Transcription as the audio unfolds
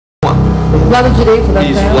Do lado direito da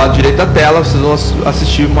tela. Isso, do lado direito da tela, vocês vão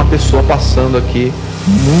assistir uma pessoa passando aqui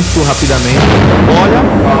muito rapidamente. Olha.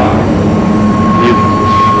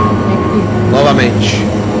 Novamente.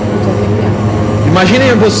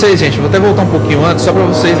 Imaginem vocês, gente, vou até voltar um pouquinho antes, só para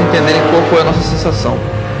vocês entenderem qual foi a nossa sensação.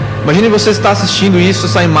 Imaginem você estar assistindo isso,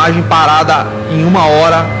 essa imagem parada em 1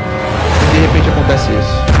 hora e de repente acontece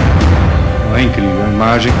isso. É incrível, a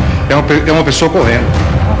imagem é uma pessoa correndo.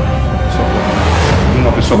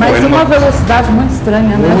 Uma pessoa mas correndo. Uma velocidade muito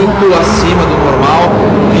estranha, né? Muito acima do normal,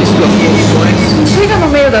 visto as condições. Chega no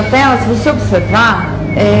meio da tela, se você observar,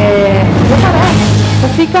 desaparece. Só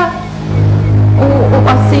fica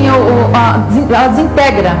ela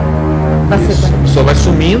desintegra na sequência. A pessoa vai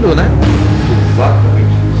sumindo, né? Exatamente.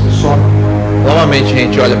 Você só. Novamente,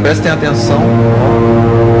 gente, olha, prestem atenção.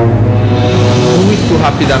 Muito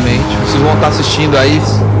rapidamente. Vocês vão estar assistindo aí.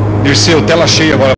 Dirceu, tela cheia agora.